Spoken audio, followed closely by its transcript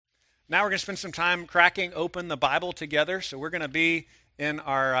Now we're going to spend some time cracking open the Bible together. So we're going to be in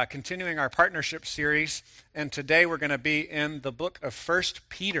our continuing our partnership series, and today we're going to be in the book of 1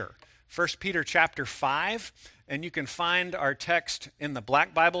 Peter. 1 Peter chapter 5, and you can find our text in the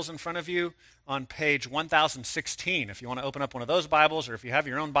black Bibles in front of you on page 1016. If you want to open up one of those Bibles, or if you have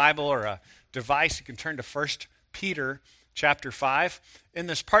your own Bible or a device, you can turn to 1 Peter chapter 5. In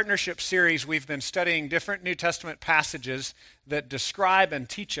this partnership series, we've been studying different New Testament passages that describe and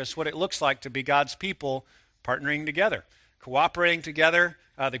teach us what it looks like to be God's people partnering together, cooperating together.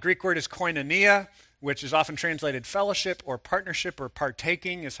 The Greek word is koinonia, which is often translated fellowship or partnership or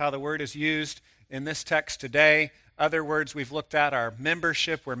partaking is how the word is used in this text today. Other words we've looked at are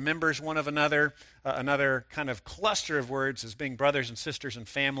membership, we're members one of another. Another kind of cluster of words is being brothers and sisters and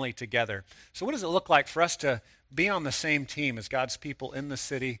family together. So what does it look like for us to be on the same team as God's people in the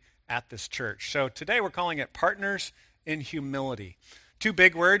city at this church? So today we're calling it partners in humility. Two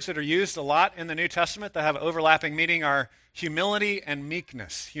big words that are used a lot in the New Testament that have overlapping meaning are humility and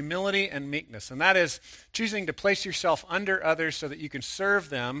meekness. Humility and meekness. And that is choosing to place yourself under others so that you can serve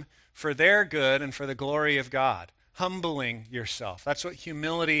them for their good and for the glory of God. Humbling yourself. That's what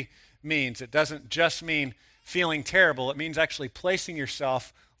humility means. It doesn't just mean feeling terrible. It means actually placing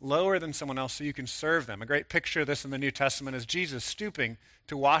yourself lower than someone else so you can serve them. A great picture of this in the New Testament is Jesus stooping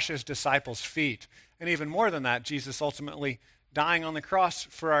to wash his disciples' feet. And even more than that, Jesus ultimately dying on the cross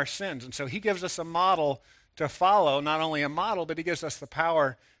for our sins. And so he gives us a model to follow, not only a model, but he gives us the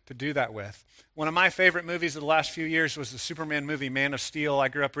power to do that with. One of my favorite movies of the last few years was the Superman movie, Man of Steel. I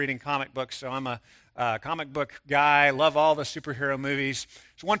grew up reading comic books, so I'm a comic book guy. I love all the superhero movies.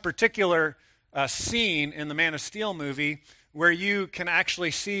 There's one particular scene in the Man of Steel movie where you can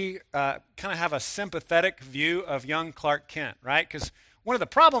actually see, kind of have a sympathetic view of young Clark Kent, right? Because one of the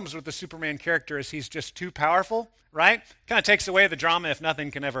problems with the Superman character is he's just too powerful, right? Kind of takes away the drama if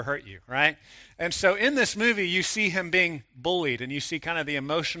nothing can ever hurt you, right? And so in this movie, you see him being bullied, and you see kind of the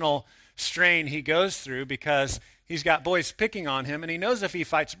emotional strain he goes through because he's got boys picking on him, and he knows if he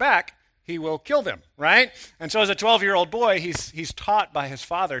fights back, he will kill them, right? And so as a 12-year-old boy, he's taught by his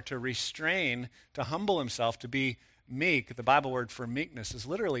father to restrain, to humble himself, to be meek. The Bible word for meekness is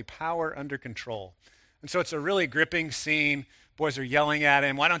literally power under control. And so it's a really gripping scene. Boys are yelling at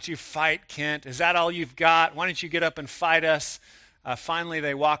him, "Why don't you fight, Kent? Is that all you've got? Why don't you get up and fight us?" Finally,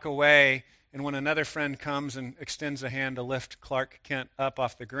 they walk away, and when another friend comes and extends a hand to lift Clark Kent up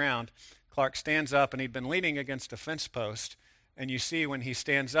off the ground, Clark stands up, and he'd been leaning against a fence post, and you see when he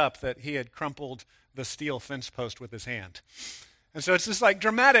stands up that he had crumpled the steel fence post with his hand. And so it's this like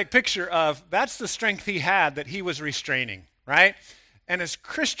dramatic picture of that's the strength he had that he was restraining, right? And as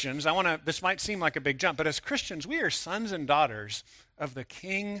Christians, this might seem like a big jump, but as Christians, we are sons and daughters of the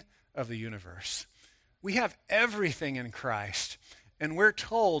King of the universe. We have everything in Christ, and we're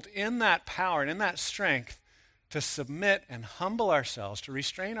told in that power and in that strength to submit and humble ourselves, to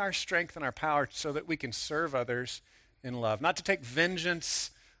restrain our strength and our power so that we can serve others in love. Not to take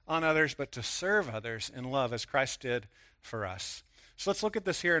vengeance on others, but to serve others in love as Christ did for us. So let's look at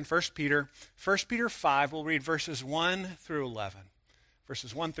this here in 1 Peter. 1 Peter 5, we'll read verses 1 through 11.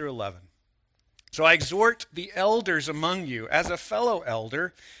 Verses 1 through 11. "So I exhort the elders among you as a fellow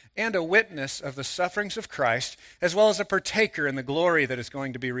elder and a witness of the sufferings of Christ, as well as a partaker in the glory that is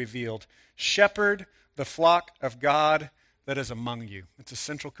going to be revealed. Shepherd the flock of God that is among you." It's a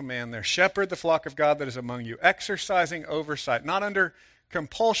central command there. Shepherd the flock of God that is among you, exercising oversight, not under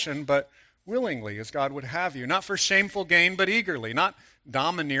compulsion, but willingly, as God would have you. Not for shameful gain, but eagerly. Not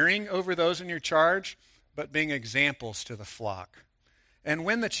domineering over those in your charge, but being examples to the flock. "And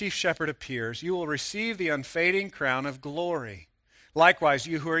when the chief shepherd appears, you will receive the unfading crown of glory. Likewise,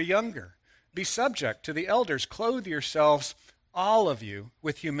 you who are younger, be subject to the elders. Clothe yourselves, all of you,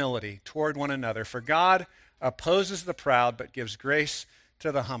 with humility toward one another. For God opposes the proud, but gives grace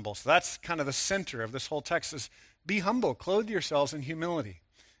to the humble." So that's kind of the center of this whole text is be humble, clothe yourselves in humility.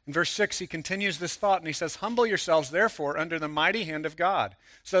 In verse 6, he continues this thought, and he says, "Humble yourselves, therefore, under the mighty hand of God,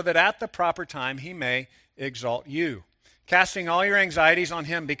 so that at the proper time he may exalt you, casting all your anxieties on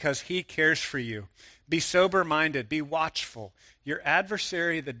him because he cares for you. Be sober-minded, be watchful. Your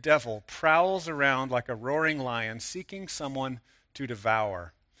adversary, the devil, prowls around like a roaring lion, seeking someone to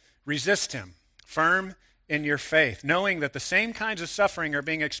devour. Resist him, firm in your faith, knowing that the same kinds of suffering are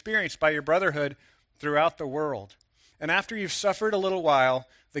being experienced by your brotherhood throughout the world. And after you've suffered a little while,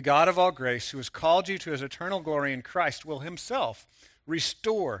 the God of all grace, who has called you to his eternal glory in Christ, will himself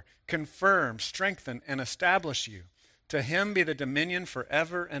restore, confirm, strengthen, and establish you. To him be the dominion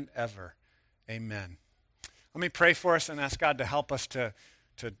forever and ever. Amen." Let me pray for us and ask God to help us to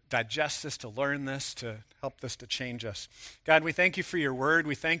to digest this, to learn this, to help this to change us. God, we thank you for your word.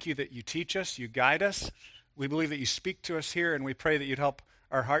 We thank you that you teach us, you guide us. We believe that you speak to us here, and we pray that you'd help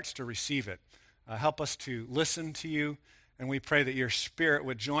our hearts to receive it. Help us to listen to you, and we pray that your Spirit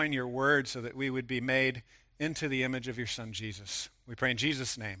would join your word so that we would be made into the image of your Son, Jesus. We pray in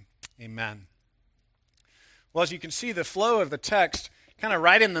Jesus' name. Amen. Well, as you can see, the flow of the text, kind of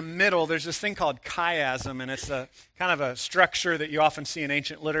right in the middle, there's this thing called chiasm, and it's a kind of a structure that you often see in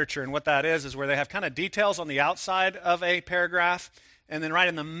ancient literature. And what that is where they have kind of details on the outside of a paragraph, and then right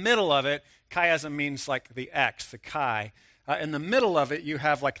in the middle of it, chiasm means like the X, the chi. In the middle of it, you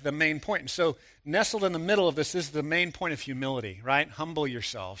have like the main point. And so nestled in the middle of this is the main point of humility, right? Humble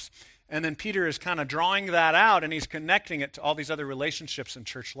yourselves. And then Peter is kind of drawing that out, and he's connecting it to all these other relationships in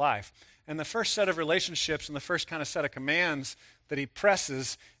church life. And the first set of relationships and the first kind of set of commands that he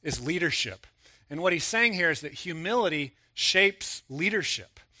presses is leadership. And what he's saying here is that humility shapes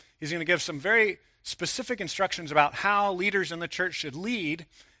leadership. He's going to give some very specific instructions about how leaders in the church should lead.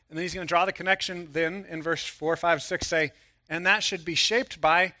 And then he's going to draw the connection then in verse 4, 5, 6, say, and that should be shaped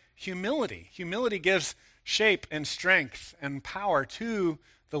by humility. Humility gives shape and strength and power to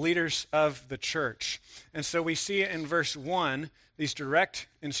the leaders of the church. And so we see in verse 1 these direct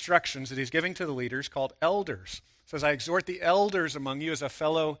instructions that he's giving to the leaders called elders. It says, I exhort the elders among you as a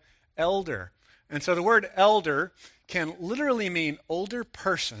fellow elder. And so the word elder can literally mean older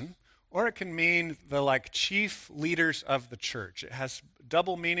person, or it can mean the like chief leaders of the church. It has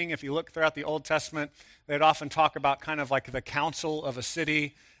double meaning. If you look throughout the Old Testament, they'd often talk about kind of like the council of a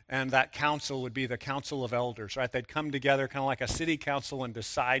city, and that council would be the council of elders, right? They'd come together kind of like a city council and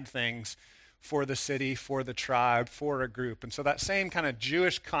decide things for the city, for the tribe, for a group. And so that same kind of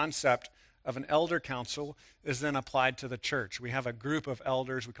Jewish concept of an elder council is then applied to the church. We have a group of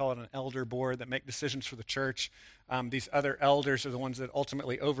elders, we call it an elder board, that make decisions for the church. These other elders are the ones that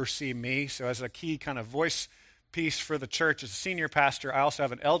ultimately oversee me. So as a key kind of voice piece for the church, as a senior pastor, I also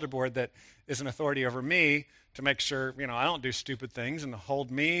have an elder board that is an authority over me to make sure, I don't do stupid things, and to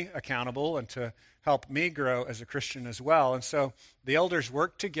hold me accountable and to help me grow as a Christian as well. And so the elders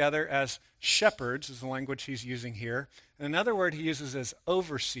work together as shepherds, is the language he's using here. And another word he uses is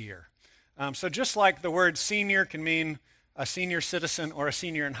overseer. So just like the word senior can mean a senior citizen or a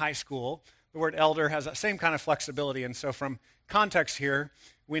senior in high school, the word elder has that same kind of flexibility. And so from context here,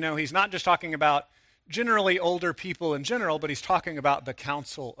 we know he's not just talking about generally older people in general, but he's talking about the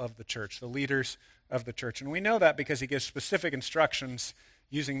council of the church, the leaders of the church. And we know that because he gives specific instructions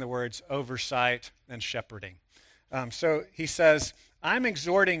using the words oversight and shepherding. So he says, I'm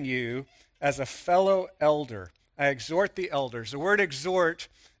exhorting you as a fellow elder. I exhort the elders. The word exhort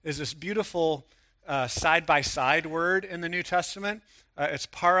is this beautiful side-by-side word in the New Testament. It's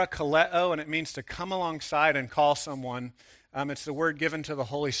parakaleo, and it means to come alongside and call someone. It's the word given to the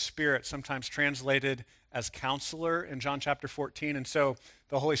Holy Spirit, sometimes translated as counselor in John chapter 14. And so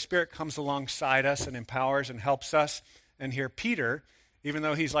the Holy Spirit comes alongside us and empowers and helps us. And here Peter, even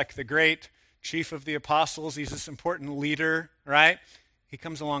though he's like the great chief of the apostles, he's this important leader, right? He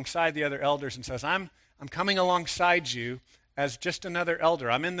comes alongside the other elders and says, I'm coming alongside you as just another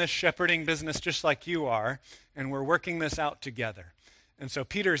elder. I'm in this shepherding business just like you are, and we're working this out together. And so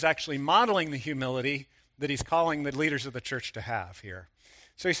Peter is actually modeling the humility that he's calling the leaders of the church to have here.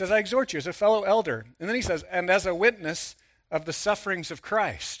 So he says, I exhort you as a fellow elder. And then he says, and as a witness of the sufferings of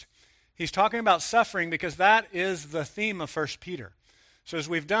Christ. He's talking about suffering because that is the theme of 1 Peter. So as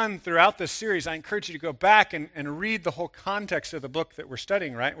we've done throughout this series, I encourage you to go back and read the whole context of the book that we're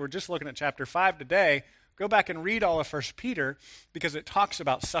studying, right? We're just looking at chapter 5 today. Go back and read all of 1 Peter because it talks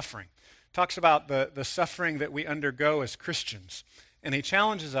about suffering. It talks about the suffering that we undergo as Christians. And he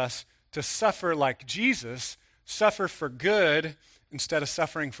challenges us to suffer like Jesus, suffer for good instead of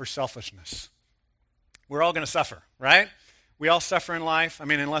suffering for selfishness. We're all going to suffer, right? We all suffer in life. I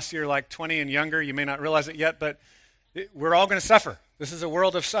mean, unless you're like 20 and younger, you may not realize it yet, but we're all going to suffer. This is a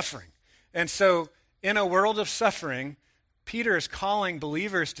world of suffering. And so in a world of suffering, Peter is calling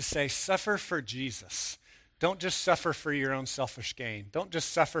believers to say, suffer for Jesus. Don't just suffer for your own selfish gain. Don't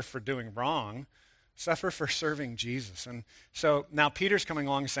just suffer for doing wrong. Suffer for serving Jesus. And so now Peter's coming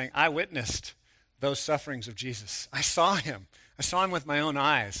along and saying, I witnessed those sufferings of Jesus. I saw him. I saw him with my own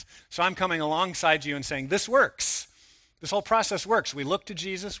eyes. So I'm coming alongside you and saying, this works. This whole process works. We look to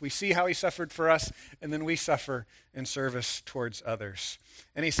Jesus, we see how he suffered for us, and then we suffer in service towards others.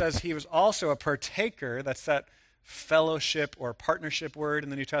 And he says he was also a partaker. That's that fellowship or partnership word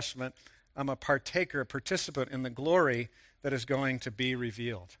in the New Testament. I'm a partaker, a participant in the glory that is going to be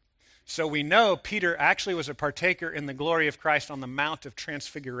revealed. So we know Peter actually was a partaker in the glory of Christ on the Mount of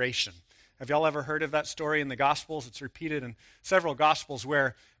Transfiguration. Have y'all ever heard of that story in the Gospels? It's repeated in several Gospels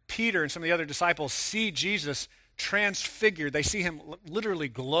where Peter and some of the other disciples see Jesus transfigured. They see him literally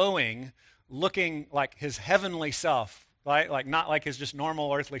glowing, looking like his heavenly self, right? Like not like his just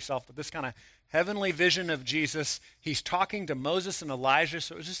normal earthly self, but this kind of heavenly vision of Jesus. He's talking to Moses and Elijah,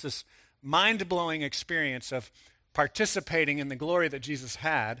 so it was just this mind-blowing experience of participating in the glory that Jesus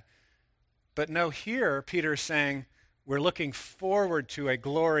had. But no, here Peter is saying we're looking forward to a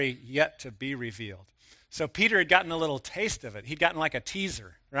glory yet to be revealed. So Peter had gotten a little taste of it. He'd gotten like a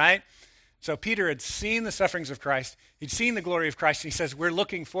teaser, right? So Peter had seen the sufferings of Christ. He'd seen the glory of Christ. And he says, we're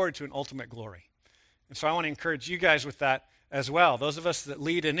looking forward to an ultimate glory. And so I want to encourage you guys with that as well. Those of us that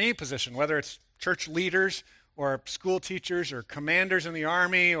lead in any position, whether it's church leaders or school teachers or commanders in the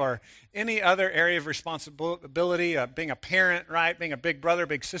army or any other area of responsibility, being a parent, right? Being a big brother,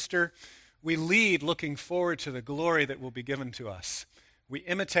 big sister, we lead looking forward to the glory that will be given to us. We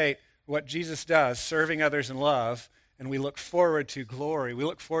imitate what Jesus does, serving others in love, and we look forward to glory. We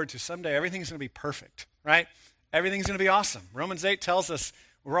look forward to someday everything's going to be perfect, right? Everything's going to be awesome. Romans 8 tells us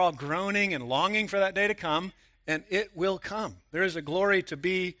we're all groaning and longing for that day to come, and it will come. There is a glory to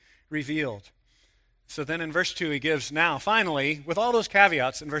be revealed. So then in verse 2 he gives now, finally, with all those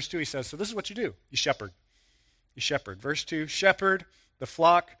caveats, in verse 2 he says, so this is what you do. You shepherd. You shepherd. Verse 2, shepherd the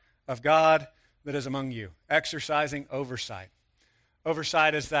flock of God that is among you, exercising oversight.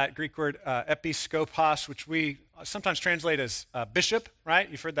 Oversight is that Greek word episkopos, which we sometimes translate as bishop, right?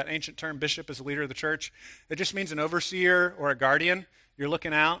 You've heard that ancient term, bishop is a leader of the church. It just means an overseer or a guardian. You're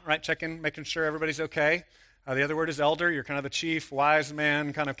looking out, right, checking, making sure everybody's okay. The other word is elder. You're kind of the chief, wise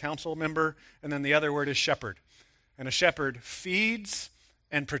man, kind of council member. And then the other word is shepherd. And a shepherd feeds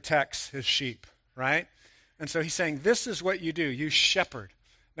and protects his sheep, right? And so he's saying, this is what you do. You shepherd.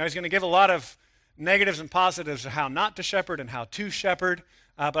 Now he's going to give a lot of negatives and positives of how not to shepherd and how to shepherd.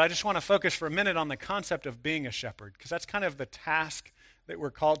 But I just want to focus for a minute on the concept of being a shepherd, because that's kind of the task that we're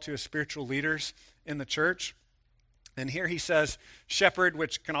called to as spiritual leaders in the church. And here he says shepherd,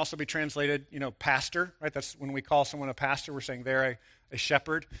 which can also be translated, pastor, right? That's when we call someone a pastor, we're saying they're a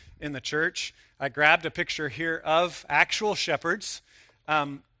shepherd in the church. I grabbed a picture here of actual shepherds.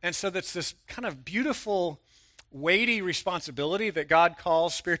 And so that's this kind of beautiful, weighty responsibility that God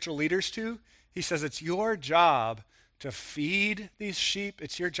calls spiritual leaders to. He says it's your job to feed these sheep.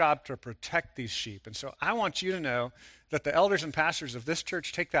 It's your job to protect these sheep. And so I want you to know that the elders and pastors of this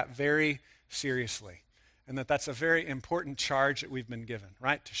church take that very seriously, and that's a very important charge that we've been given,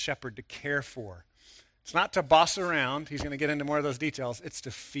 right? To shepherd, to care for. It's not to boss around. He's going to get into more of those details. It's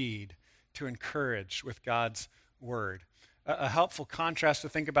to feed, to encourage with God's word. A helpful contrast to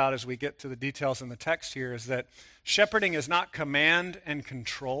think about as we get to the details in the text here is that shepherding is not command and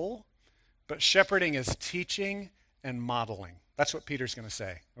control, but shepherding is teaching and modeling. That's what Peter's going to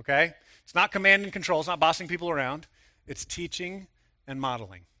say, okay? It's not command and control. It's not bossing people around. It's teaching and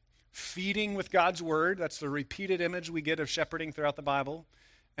modeling. Feeding with God's word, that's the repeated image we get of shepherding throughout the Bible,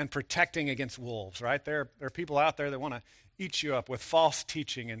 and protecting against wolves, right? There are people out there that want to eat you up with false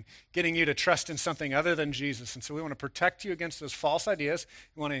teaching and getting you to trust in something other than Jesus. And so we want to protect you against those false ideas.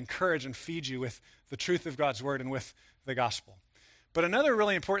 We want to encourage and feed you with the truth of God's word and with the gospel. But another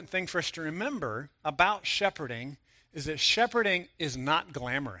really important thing for us to remember about shepherding is that shepherding is not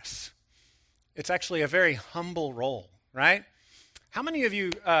glamorous. It's actually a very humble role, right? How many of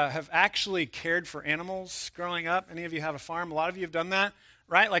you have actually cared for animals growing up? Any of you have a farm? A lot of you have done that,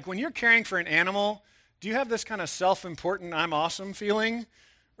 right? Like when you're caring for an animal, do you have this kind of self-important, I'm awesome feeling?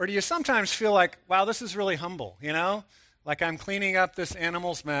 Or do you sometimes feel like, wow, this is really humble, Like I'm cleaning up this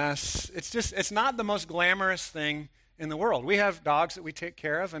animal's mess. It's not the most glamorous thing in the world. We have dogs that we take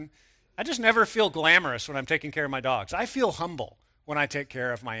care of, and I just never feel glamorous when I'm taking care of my dogs. I feel humble when I take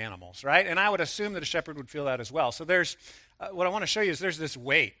care of my animals, right? And I would assume that a shepherd would feel that as well. So there's, what I want to show you is there's this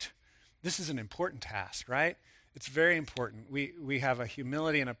weight. This is an important task, right? It's very important. We have a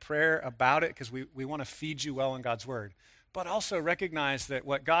humility and a prayer about it because we want to feed you well in God's word. But also recognize that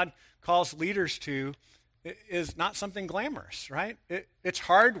what God calls leaders to is not something glamorous, right? It's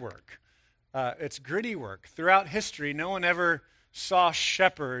hard work. It's gritty work. Throughout history, no one ever saw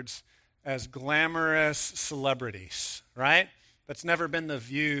shepherds as glamorous celebrities, right? That's never been the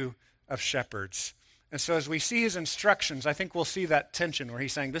view of shepherds. And so as we see his instructions, I think we'll see that tension where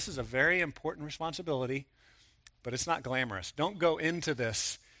he's saying this is a very important responsibility, but it's not glamorous. Don't go into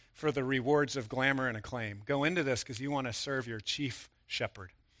this for the rewards of glamour and acclaim. Go into this because you want to serve your chief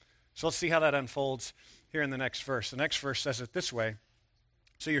shepherd. So let's see how that unfolds here in the next verse. The next verse says it this way.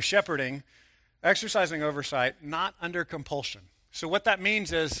 So you're shepherding, exercising oversight, not under compulsion. So what that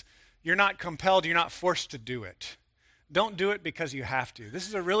means is you're not compelled, you're not forced to do it. don't do it because you have to. This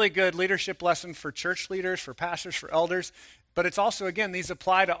is a really good leadership lesson for church leaders, for pastors, for elders, but it's also, again, these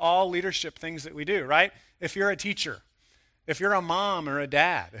apply to all leadership things that we do, right? If you're a teacher, if you're a mom or a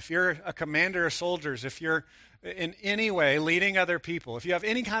dad, if you're a commander of soldiers, if you're in any way leading other people, if you have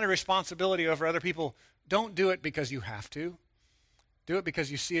any kind of responsibility over other people, don't do it because you have to. Do it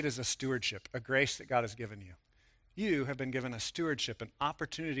because you see it as a stewardship, a grace that God has given you. You have been given a stewardship, an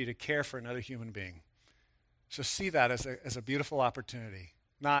opportunity to care for another human being. So see that as a beautiful opportunity,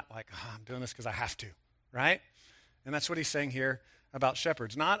 not like, I'm doing this because I have to, right? And that's what he's saying here about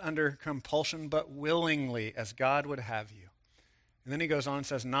shepherds, not under compulsion, but willingly, as God would have you. And then he goes on and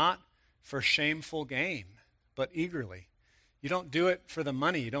says, not for shameful gain, but eagerly. You don't do it for the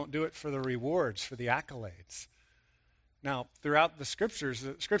money. You don't do it for the rewards, for the accolades. Now, throughout the scriptures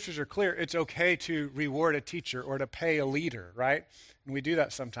are clear. It's okay to reward a teacher or to pay a leader, right? And we do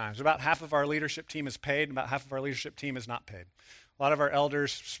that sometimes. About half of our leadership team is paid, and about half of our leadership team is not paid. A lot of our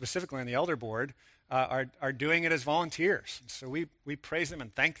elders, specifically on the elder board, are doing it as volunteers. So we praise them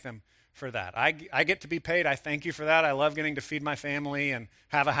and thank them for that. I get to be paid. I thank you for that. I love getting to feed my family and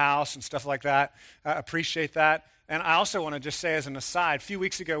have a house and stuff like that. I appreciate that. And I also want to just say as an aside, a few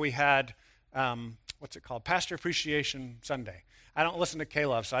weeks ago we had, what's it called? Pastor Appreciation Sunday. I don't listen to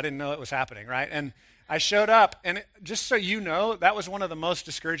K-Love, so I didn't know it was happening, right? And I showed up, and just so you know, that was one of the most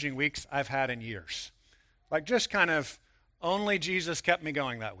discouraging weeks I've had in years. Like just kind of only Jesus kept me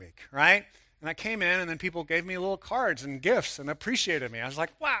going that week, right? And I came in, and then people gave me little cards and gifts and appreciated me. I was like,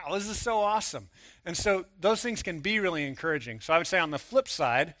 wow, this is so awesome. And so those things can be really encouraging. So I would say on the flip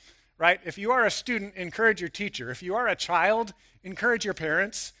side, right, if you are a student, encourage your teacher. If you are a child, encourage your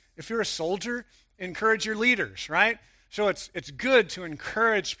parents. If you're a soldier, encourage your leaders, right? So it's good to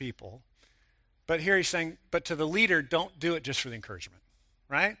encourage people. But here he's saying, but to the leader, don't do it just for the encouragement,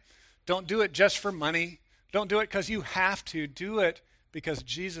 right? Don't do it just for money. Don't do it because you have to. Do it because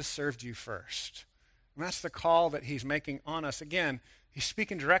Jesus served you first. And that's the call that he's making on us. Again, he's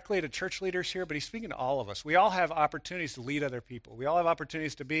speaking directly to church leaders here, but he's speaking to all of us. We all have opportunities to lead other people. We all have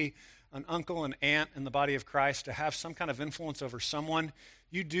opportunities to be an uncle and aunt in the body of Christ, to have some kind of influence over someone.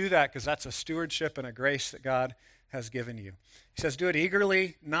 You do that because that's a stewardship and a grace that God has given you. He says, do it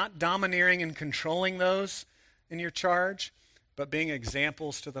eagerly, not domineering and controlling those in your charge, but being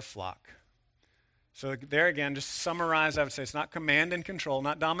examples to the flock. So there again, just to summarize, I would say it's not command and control,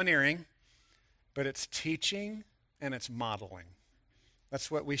 not domineering, but it's teaching and it's modeling. That's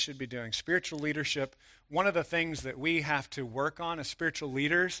what we should be doing. Spiritual leadership, one of the things that we have to work on as spiritual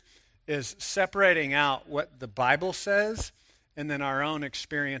leaders is separating out what the Bible says and then our own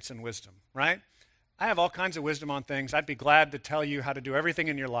experience and wisdom, right? I have all kinds of wisdom on things. I'd be glad to tell you how to do everything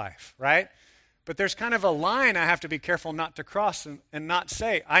in your life, right? But there's kind of a line I have to be careful not to cross and not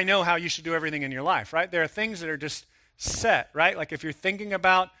say, I know how you should do everything in your life, right? There are things that are just set, right? Like if you're thinking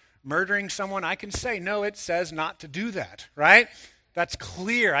about murdering someone, I can say, no, it says not to do that, right? That's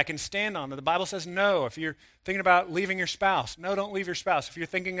clear. I can stand on it. The Bible says no. If you're thinking about leaving your spouse, no, don't leave your spouse. If you're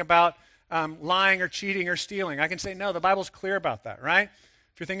thinking about lying or cheating or stealing, I can say no. The Bible's clear about that, right?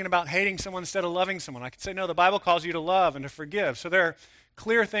 If you're thinking about hating someone instead of loving someone, I can say no. The Bible calls you to love and to forgive. So there are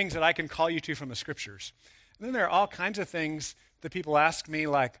clear things that I can call you to from the Scriptures. And then there are all kinds of things that people ask me,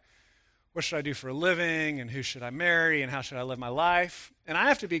 like, what should I do for a living, and who should I marry, and how should I live my life? And I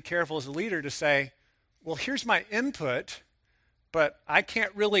have to be careful as a leader to say, well, here's my input, but I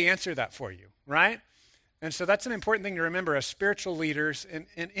can't really answer that for you, right? And so that's an important thing to remember as spiritual leaders in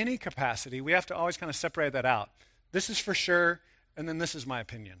any capacity. We have to always kind of separate that out. This is for sure, and then this is my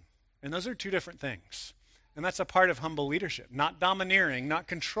opinion. And those are two different things. And that's a part of humble leadership, not domineering, not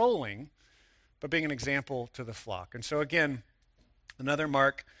controlling, but being an example to the flock. And so again, another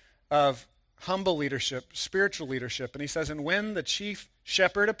mark of humble leadership, spiritual leadership. And he says, and when the chief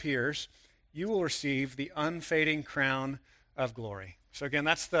shepherd appears, you will receive the unfading crown of glory. So again,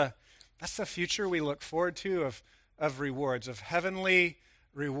 that's the future we look forward to of rewards, of heavenly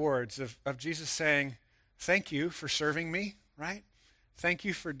rewards, of Jesus saying, thank you for serving me, right? Thank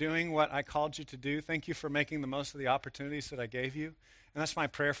you for doing what I called you to do. Thank you for making the most of the opportunities that I gave you. And that's my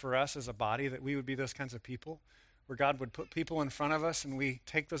prayer for us as a body, that we would be those kinds of people, where God would put people in front of us and we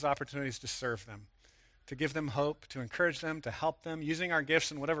take those opportunities to serve them, to give them hope, to encourage them, to help them, using our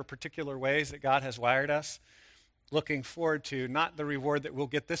gifts in whatever particular ways that God has wired us, looking forward to not the reward that we'll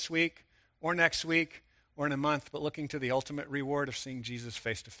get this week or next week or in a month, but looking to the ultimate reward of seeing Jesus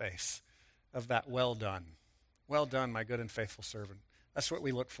face to face, of that well done. Well done, my good and faithful servant. That's what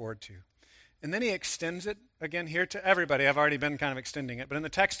we look forward to. And then he extends it again here to everybody. I've already been kind of extending it, but in the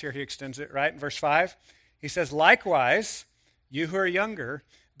text here he extends it, right? In verse 5, he says, likewise, you who are younger,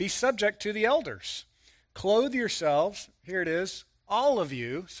 be subject to the elders. Clothe yourselves, here it is, all of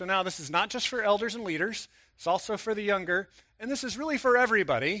you. So now this is not just for elders and leaders, it's also for the younger, and this is really for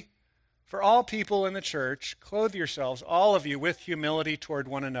everybody, for all people in the church. Clothe yourselves, all of you, with humility toward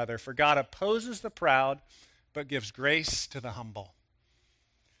one another, for God opposes the proud, but gives grace to the humble.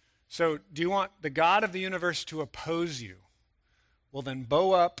 So do you want the God of the universe to oppose you? Well, then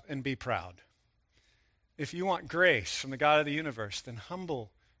bow up and be proud. If you want grace from the God of the universe, then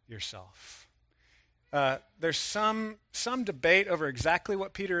humble yourself. There's some debate over exactly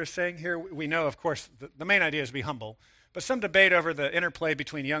what Peter is saying here. We know, of course, the main idea is to be humble, but some debate over the interplay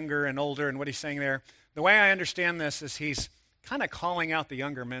between younger and older and what he's saying there. The way I understand this is he's kind of calling out the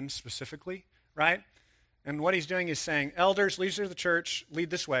younger men specifically, right? And what he's doing is saying, elders, leaders of the church, lead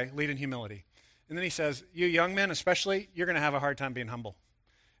this way, lead in humility. And then he says, you young men especially, you're going to have a hard time being humble.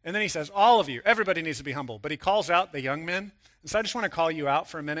 And then he says, all of you, everybody needs to be humble. But he calls out the young men. And so I just want to call you out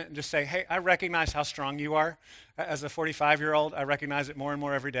for a minute and just say, hey, I recognize how strong you are. As a 45-year-old, I recognize it more and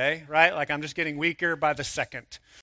more every day, right? Like I'm just getting weaker by the second,